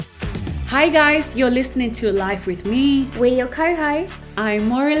Hi guys, you're listening to Life with me. We're your co-hosts. I'm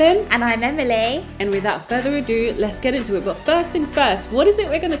Marilyn. And I'm Emily. And without further ado, let's get into it. But first thing first, what is it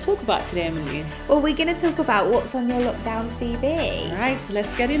we're going to talk about today, Emily? Well, we're going to talk about what's on your lockdown CV. All right, so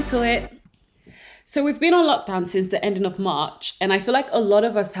let's get into it. So we've been on lockdown since the ending of March, and I feel like a lot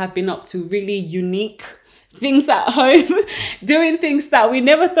of us have been up to really unique things at home, doing things that we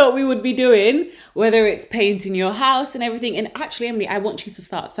never thought we would be doing, whether it's painting your house and everything. And actually, Emily, I want you to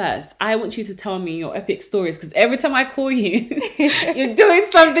start first. I want you to tell me your epic stories, because every time I call you, you're doing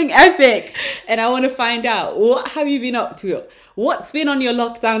something epic. And I want to find out, what have you been up to? What's been on your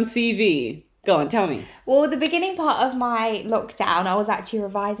lockdown CV? Go on, tell me. Well, the beginning part of my lockdown, I was actually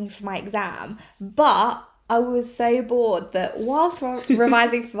revising for my exam, but I was so bored that whilst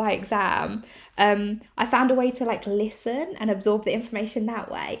revising for my exam, I found a way to listen and absorb the information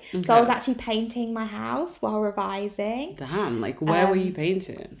that way. Okay. So I was actually painting my house while revising. Damn, where were you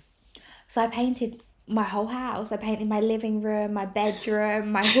painting? So I painted my whole house. I painted my living room, my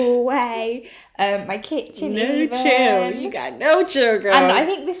bedroom, my hallway, my kitchen. Chill. You got no chill, girl. And I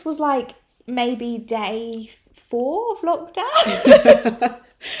think this was maybe day 4 of lockdown.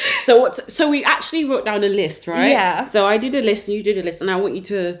 So we actually wrote down a list, right? Yeah. So I did a list and you did a list, and I want you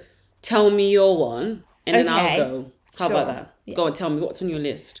to tell me your one, and then I'll go. How about that? Yeah. Go and tell me what's on your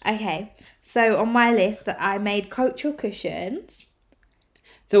list. Okay. So on my list, I made cultural cushions.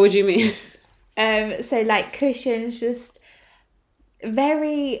 So what do you mean? So cushions, just they're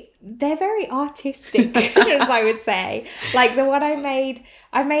very artistic cushions, I would say. The one I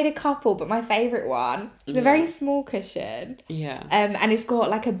made a couple, but my favourite one is a very small cushion. Yeah. And it's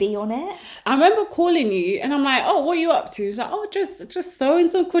got a bee on it. I remember calling you and I'm like, oh, what are you up to? He's like, oh, just sewing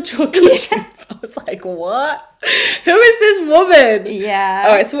some cultural cushions. Yeah. I was like, what? Who is this woman? Yeah.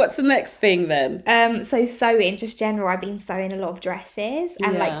 All right, so what's the next thing then? So sewing, just general, I've been sewing a lot of dresses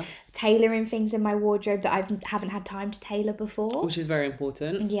and tailoring things in my wardrobe that I haven't had time to tailor before. Which is very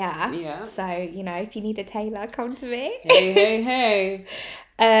important. Yeah. Yeah. So, if you need a tailor, come to me. Hey.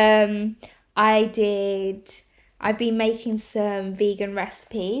 I've been making some vegan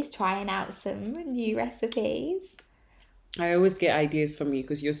recipes, trying out some new recipes. I always get ideas from you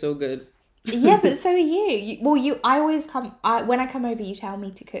because you're so good. Yeah, but so are you. I always come, when I come over, you tell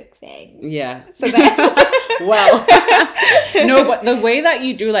me to cook things. Yeah. So then... Well, no, but the way that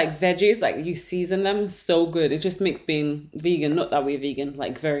you do veggies, you season them so good. It just makes being vegan, not that we're vegan,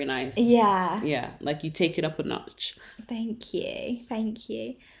 very nice. Yeah. Yeah, you take it up a notch. Thank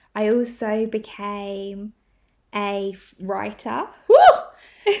you. I also became a writer.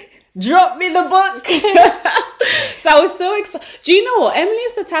 Woo! Drop me the book. So I was so excited. Do you know what? Emily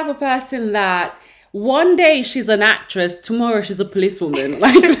is the type of person that one day she's an actress, tomorrow she's a policewoman.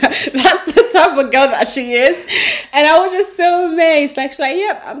 That's the type of girl that she is. And I was just so amazed. She's like,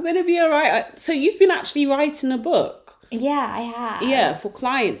 yep, I'm going to be a writer. So you've been actually writing a book? Yeah, I have. Yeah, for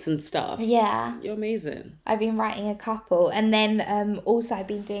clients and stuff. Yeah. You're amazing. I've been writing a couple. And then also I've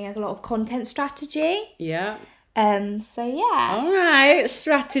been doing a lot of content strategy. Yeah. So yeah. All right,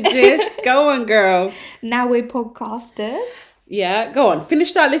 strategist. Go on, girl. Now we're podcasters. Yeah, go on.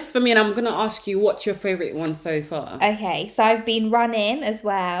 Finish that list for me and I'm going to ask you what's your favourite one so far. Okay, so I've been running as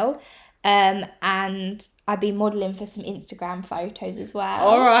well. And I've been modelling for some Instagram photos as well.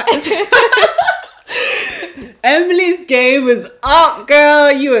 All right. Emily's game was up,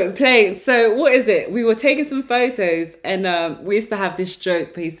 girl. You weren't playing. So what is it? We were taking some photos and we used to have this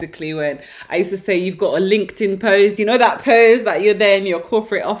joke basically when I used to say you've got a LinkedIn pose. You know that pose that you're there in your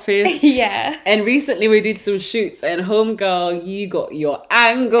corporate office? Yeah. And recently we did some shoots and homegirl, you got your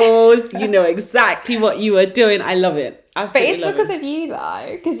angles. You know exactly what you were doing. I love it. Absolutely. But it's because of you though,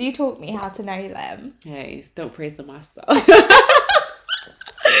 because you taught me how to know them. Hey, don't praise the master.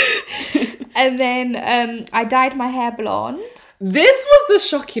 And then I dyed my hair blonde. This was the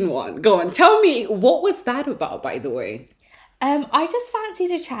shocking one. Go on, tell me, what was that about, by the way? I just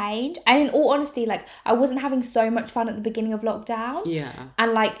fancied a change. And in all honesty, I wasn't having so much fun at the beginning of lockdown. Yeah.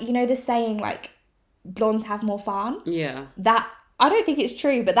 And the saying, blondes have more fun. Yeah. That, I don't think it's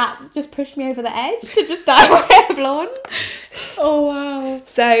true, but that just pushed me over the edge to just dye my hair blonde. Oh, wow.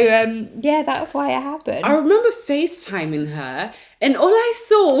 So, yeah, that's why it happened. I remember FaceTiming her and all I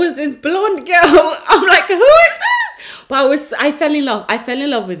saw was this blonde girl. I'm like, who is this? But I fell in love. I fell in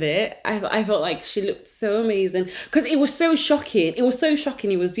love with it. I felt like she looked so amazing because it was so shocking. It was so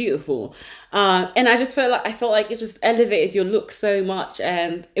shocking. It was beautiful. And I just felt like it just elevated your look so much,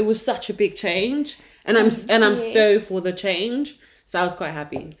 and it was such a big change. And I'm so for the change. So I was quite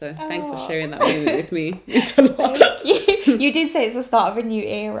happy. So thanks for sharing that moment with me. It's a lot. You did say it's the start of a new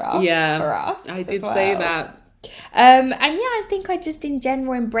era. Yeah, for us. I did say that. And yeah, I think I just in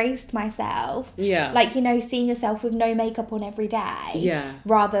general embraced myself. Yeah. Like, you know, seeing yourself with no makeup on every day. Yeah.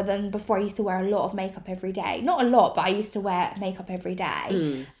 Rather than before I used to wear a lot of makeup every day. Not a lot, but I used to wear makeup every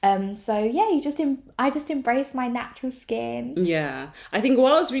day. So yeah, I just embraced my natural skin. Yeah. I think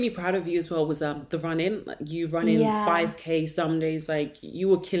what I was really proud of you as well was the running. Like, you running Yeah. 5K some days, like you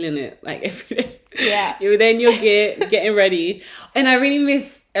were killing it like every day. Yeah. You were there in your gear, getting ready. And I really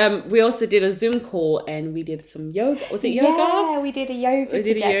miss, we also did a Zoom call and we did some yoga. Was it yoga? Yeah, we did a yoga We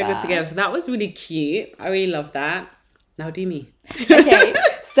did together. a yoga together. So that was really cute. I really love that. Now do me. Okay,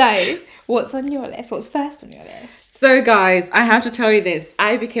 so what's on your list? What's first on your list? So guys, I have to tell you this.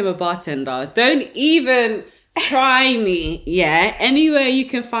 I became a bartender. Don't even try me. Yeah. Anywhere you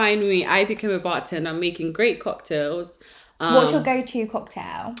can find me, I became a bartender. I'm making great cocktails. What's your go-to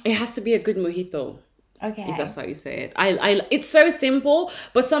cocktail? It has to be a good mojito. Okay. If that's how you say it. I it's so simple,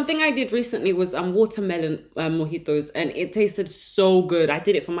 but something I did recently was watermelon mojitos, and it tasted so good. I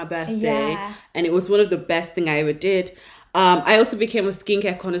did it for my birthday, Yeah. and it was one of the best thing I ever did. I also became a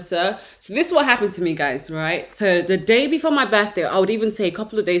skincare connoisseur. So this is what happened to me, guys, right? So the day before my birthday, I would even say a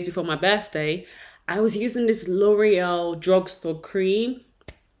couple of days before my birthday, I was using this L'Oreal drugstore cream,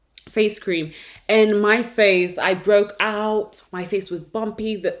 face cream, and my face, I broke out. My face was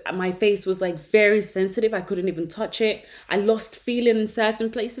bumpy. My face was like very sensitive. I couldn't even touch it. I lost feeling in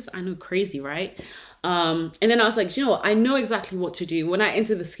certain places. I know, crazy, right? And then I was like, you know what? I know exactly what to do. When I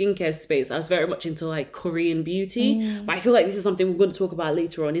entered the skincare space, I was very much into like Korean beauty. But I feel like this is something we're going to talk about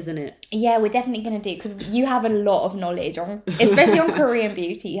later on, isn't it? Yeah, we're definitely going to do, because you have a lot of knowledge on, especially on Korean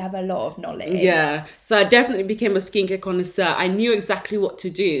beauty, you have a lot of knowledge. Yeah. So I definitely became a skincare connoisseur. I knew exactly what to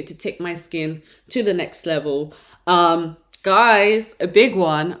do to take my skin to the next level. Guys, a big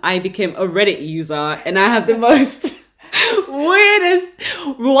one. I became a Reddit user, and I have the most weirdest,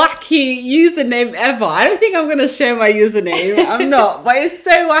 wacky username ever. I don't think I'm going to share my username. I'm not, but it's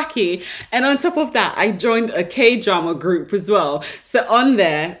so wacky. And on top of that, I joined a K-drama group as well. So on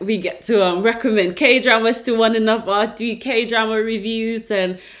there, we get to recommend K-dramas to one another, do K-drama reviews,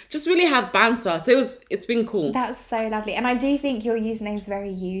 and just really have banter. So it's been cool. That's so lovely. And I do think your username's very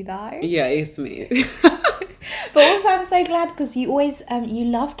you, though. Yeah, it's me. But also, I'm so glad because you always you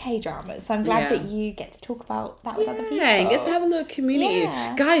love K-dramas, so I'm glad Yeah. that you get to talk about that with other people. Yeah, and get to have a little community.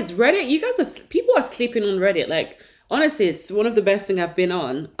 Yeah. Guys, Reddit, you guys are, people are sleeping on Reddit. Like, honestly, it's one of the best thing I've been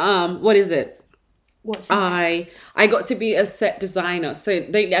on. What is it? What's I got to be a set designer. So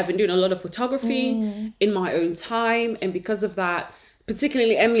lately I've been doing a lot of photography in my own time. And because of that,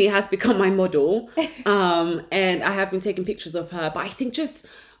 particularly Emily has become my model. And I have been taking pictures of her. But I think just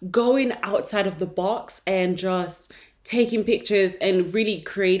going outside of the box and just taking pictures and really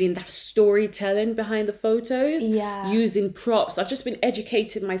creating that storytelling behind the photos, using props. I've just been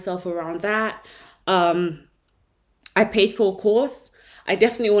educating myself around that. I paid for a course. I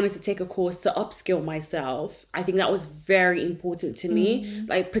definitely wanted to take a course to upskill myself. I think that was very important to me.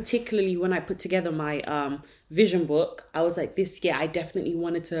 Like, particularly when I put together my vision book, I was like, this year I definitely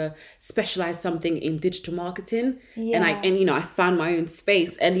wanted to specialize something in digital marketing. And I found my own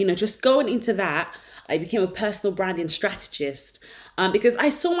space. And, just going into that, I became a personal branding strategist because I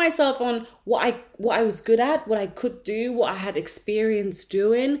saw myself on what I was good at, what I could do, what I had experience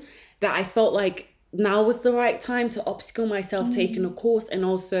doing, that I felt like now was the right time to upskill myself, taking a course and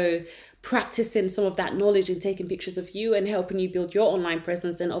also practicing some of that knowledge and taking pictures of you and helping you build your online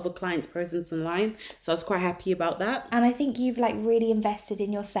presence and other clients' presence online. So I was quite happy about that. And I think you've like really invested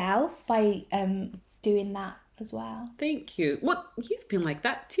in yourself by doing that as well. Thank you. What, you've been like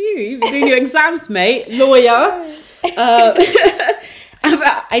that too. You've been doing your exams, mate. Lawyer.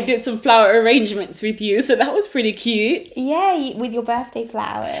 I did some flower arrangements with you, so that was pretty cute. Yeah, with your birthday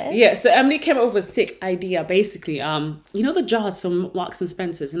flowers. Yeah, so Emily came up with a sick idea, basically. The jars from Marks and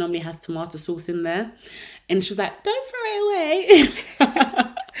Spencer's, it normally has tomato sauce in there. And she was like, don't throw it away.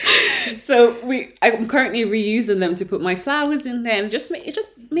 So I'm currently reusing them to put my flowers in there, and it just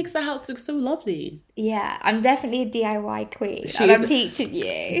makes the house look so lovely. Yeah, I'm definitely a DIY queen, and I'm teaching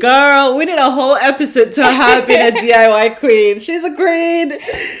you. Girl, we did a whole episode to her being a DIY queen. She's a queen.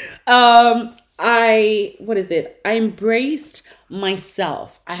 I embraced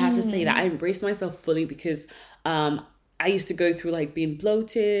myself. I have to say that I embraced myself fully because I used to go through like being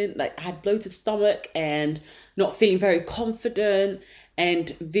bloated, like I had bloated stomach and not feeling very confident.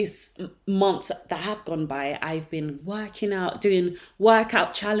 And this months that have gone by, I've been working out, doing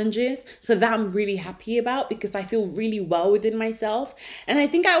workout challenges. So that I'm really happy about because I feel really well within myself. And I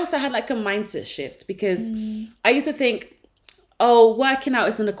think I also had like a mindset shift because I used to think, oh, working out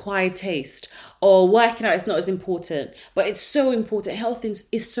is an acquired taste, or working out is not as important. But it's so important. Health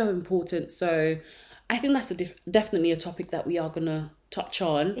is so important. So I think that's definitely a topic that we are going to touch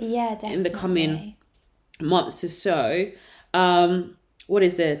on in the coming months or so. What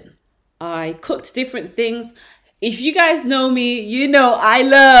is it? I cooked different things. If you guys know me, you know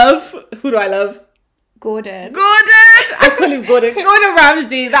who do I love? Gordon. I call him Gordon. Gordon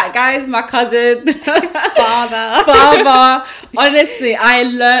Ramsay. That guy is my cousin. Father. Honestly,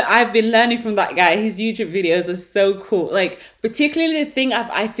 I've been learning from that guy. His YouTube videos are so cool. Like, particularly the thing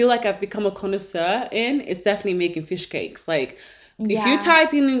I feel like I've become a connoisseur in is definitely making fish cakes. Like, if you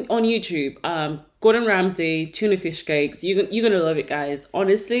type in on YouTube, Gordon Ramsay, tuna fish cakes, you're going to love it, guys.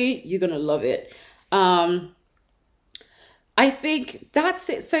 Honestly, you're going to love it. I think that's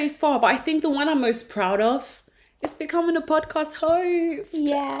it so far, but I think the one I'm most proud of is becoming a podcast host.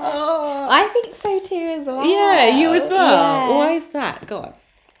 Yeah. Oh. I think so too as well. Yeah, you as well. Yeah. Why is that? Go on.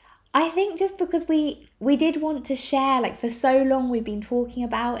 I think just because we did want to share, like, for so long we've been talking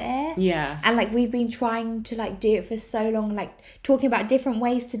about it. Yeah. And, like, we've been trying to, like, do it for so long, like, talking about different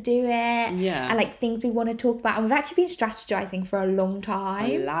ways to do it. Yeah. And, like, things we want to talk about. And we've actually been strategizing for a long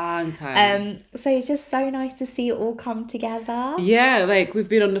time. So it's just so nice to see it all come together. Yeah, like, we've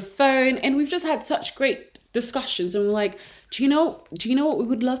been on the phone and we've just had such great discussions. And we're like, do you know what? We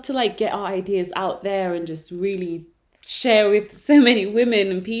would love to, like, get our ideas out there and just really share with so many women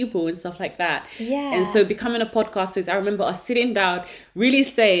and people and stuff like that. Yeah. And so becoming a podcast host, I remember us sitting down, really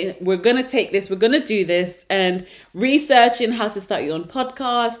saying, we're going to take this, we're going to do this, and researching how to start your own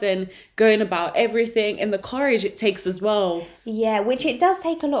podcast and going about everything and the courage it takes as well. Yeah, which it does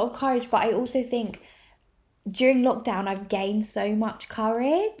take a lot of courage, but I also think during lockdown I've gained so much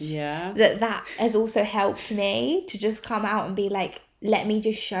courage. Yeah. That has also helped me to just come out and be like, let me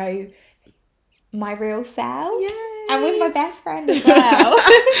just show my real self. Yeah. And with my best friend as well.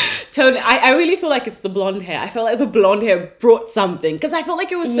 Totally. I really feel like it's the blonde hair. I feel like the blonde hair brought something. Because I felt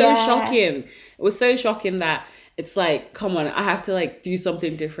like it was so shocking. It was so shocking that it's like, come on, I have to, like, do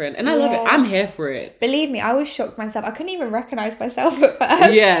something different. And I love it. I'm here for it. Believe me, I was shocked myself. I couldn't even recognize myself at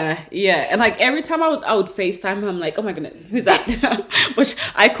first. Yeah. And, like, every time I would FaceTime her, I'm like, oh my goodness, who's that? Which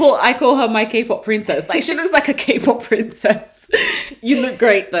I call her my K-pop princess. Like, she looks like a K-pop princess. You look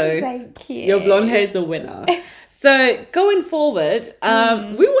great though. Thank you. Your blonde hair is a winner. So going forward, we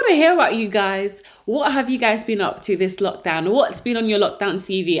want to hear about you guys. What have you guys been up to this lockdown? What's been on your lockdown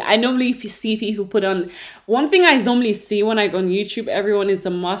CV? I normally see people put on... One thing I normally see when I go on YouTube, everyone is a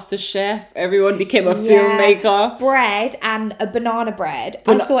master chef. Everyone became a filmmaker. Bread and a banana bread.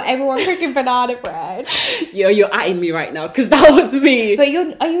 I saw everyone cooking banana bread. You're atting me right now because that was me. But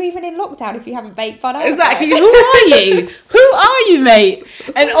are you even in lockdown if you haven't baked banana Exactly. bread? Who are you? Who are you, mate?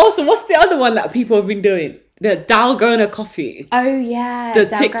 And also, what's the other one that people have been doing? The Dalgona coffee. Oh yeah, the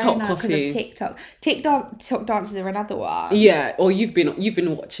TikTok coffee. Because of TikTok dances are another one. Yeah, or you've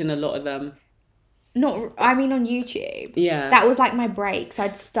been watching a lot of them. I mean on YouTube. Yeah. That was like my break. So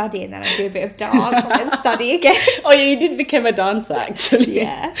I'd study and then I'd do a bit of dance and then study again. Oh yeah, you did become a dancer actually.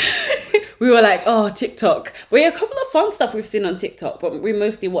 Yeah. We were like, oh, TikTok. Well, yeah, a couple of fun stuff we've seen on TikTok, but we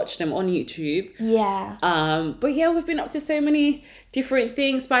mostly watch them on YouTube. Yeah. But yeah, we've been up to so many different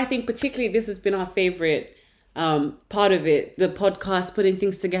things. But I think particularly this has been our favorite part of it, the podcast, putting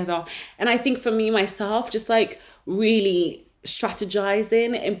things together. And I think for me myself, just like really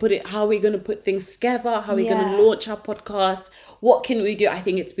strategizing and how we're going to put things together, how we're going to launch our podcast, what can we do. I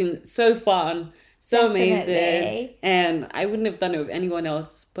think it's been so fun, so amazing, and I wouldn't have done it with anyone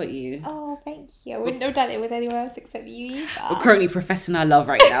else but you. Oh, thank you. I wouldn't have done it with anyone else except you either. We're currently professing our love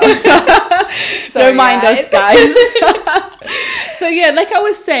right now. Don't mind us, guys. So yeah, like I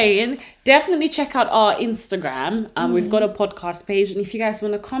was saying, definitely check out our Instagram. We've got a podcast page, and if you guys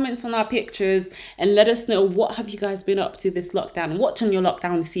want to comment on our pictures and let us know what have you guys been up to this lockdown, what's on your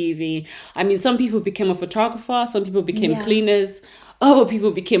lockdown CV. I mean, some people became a photographer, some people became cleaners, other people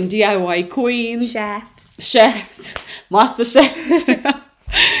became DIY queens, chefs, master chefs.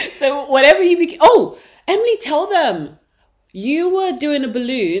 So whatever you became. Oh, Emily, tell them. You were doing a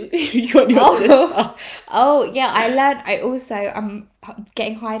balloon. You and your sister. Oh, yeah. I'm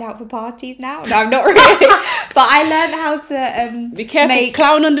getting hired out for parties now. No, I'm not really. But I learned how to be careful,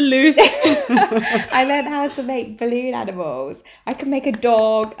 clown on the loose. I learned how to make balloon animals. I can make a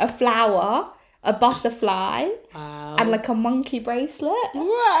dog, a flower, a butterfly, and like a monkey bracelet.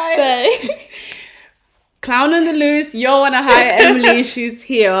 Right. So... Clown on the loose, you want to hire Emily, she's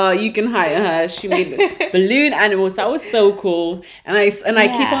here, you can hire her. She made balloon animals. That was so cool. And I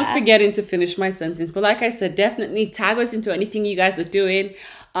keep on forgetting to finish my sentence. But like I said, definitely tag us into anything you guys are doing.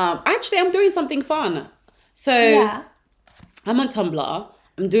 Actually, I'm doing something fun. So I'm on Tumblr.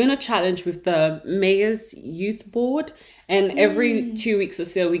 I'm doing a challenge with the Mayor's Youth Board, and every 2 weeks or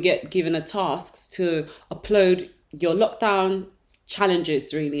so we get given a task to upload your lockdown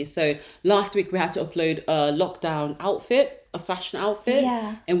challenges, really. So last week we had to upload a lockdown outfit, a fashion outfit,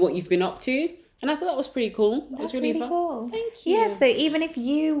 and what you've been up to. And I thought that was pretty cool. That's was really fun. cool. Thank you. Yeah, so even if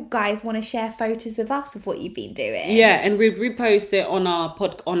you guys want to share photos with us of what you've been doing. Yeah, and we repost it on our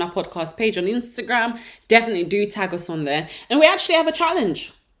podcast page on Instagram. Definitely do tag us on there. And we actually have a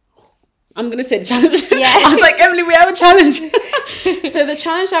challenge. I'm going to say the challenge. Yeah. I was like, Emily, we have a challenge. So the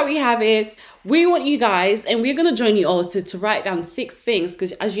challenge that we have is we want you guys, and we're going to join you also to write down 6 things,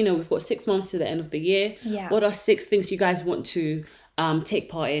 because as you know, we've got 6 months to the end of the year. Yeah. What are 6 things you guys want to take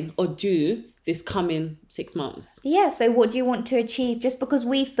part in or do this coming 6 months? Yeah, so what do you want to achieve? Just because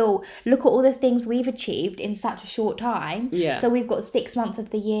we thought, look at all the things we've achieved in such a short time. Yeah. So we've got 6 months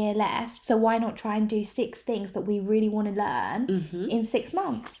of the year left. So why not try and do 6 things that we really want to learn in 6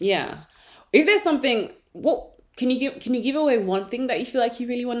 months? Yeah. If there's something, what can you give away one thing that you feel like you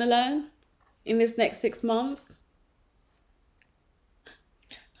really want to learn in this next 6 months?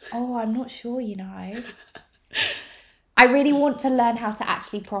 Oh, I'm not sure, you know. I really want to learn how to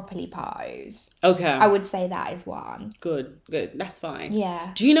actually properly pose. Okay. I would say that is one. Good. That's fine.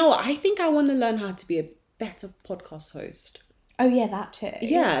 Yeah. Do you know what? I think I want to learn how to be a better podcast host. Oh, yeah, that too.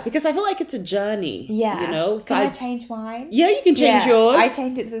 Yeah, because I feel like it's a journey. Yeah. You know? So Can I change mine? Yeah, you can change yours. I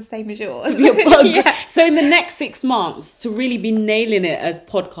changed it to the same as yours. To be a pod- Yeah. So in the next 6 months, to really be nailing it as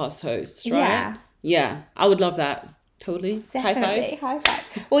podcast host, right? Yeah. Yeah. I would love that. Totally. Definitely. High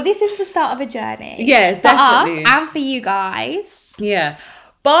five. Well, this is the start of a journey. Yeah, for definitely. us and for you guys. Yeah.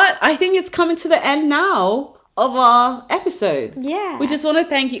 But I think it's coming to the end now of our episode. Yeah. We just want to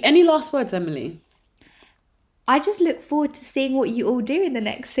thank you. Any last words, Emily? I just look forward to seeing what you all do in the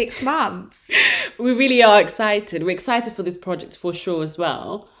next 6 months. We really are excited. We're excited for this project for sure as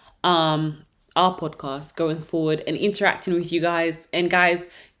well. Our podcast going forward and interacting with you guys. And guys,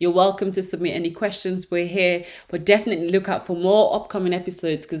 you're welcome to submit any questions. We're here. But definitely look out for more upcoming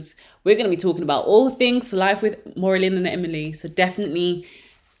episodes, because we're going to be talking about all things life with Maureen and Emily. So definitely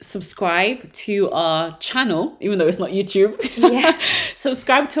subscribe to our channel, even though it's not YouTube. Yeah.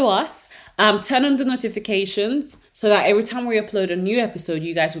 Subscribe to us. Turn on the notifications so that every time we upload a new episode,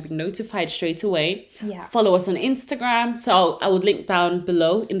 you guys will be notified straight away. Yeah. Follow us on Instagram. So I will link down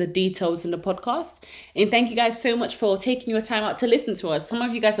below in the details in the podcast. And thank you guys so much for taking your time out to listen to us. Some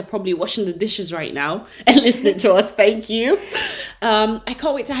of you guys are probably washing the dishes right now and listening to us. Thank you. I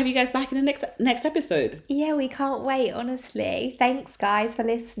can't wait to have you guys back in the next episode. Yeah, we can't wait, honestly. Thanks, guys, for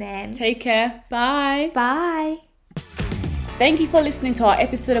listening. Take care. Bye. Bye. Thank you for listening to our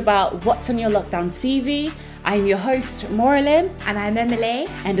episode about What's on Your Lockdown CV. I'm your host, Maureen. And I'm Emily.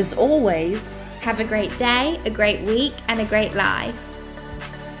 And as always, have a great day, a great week, and a great life.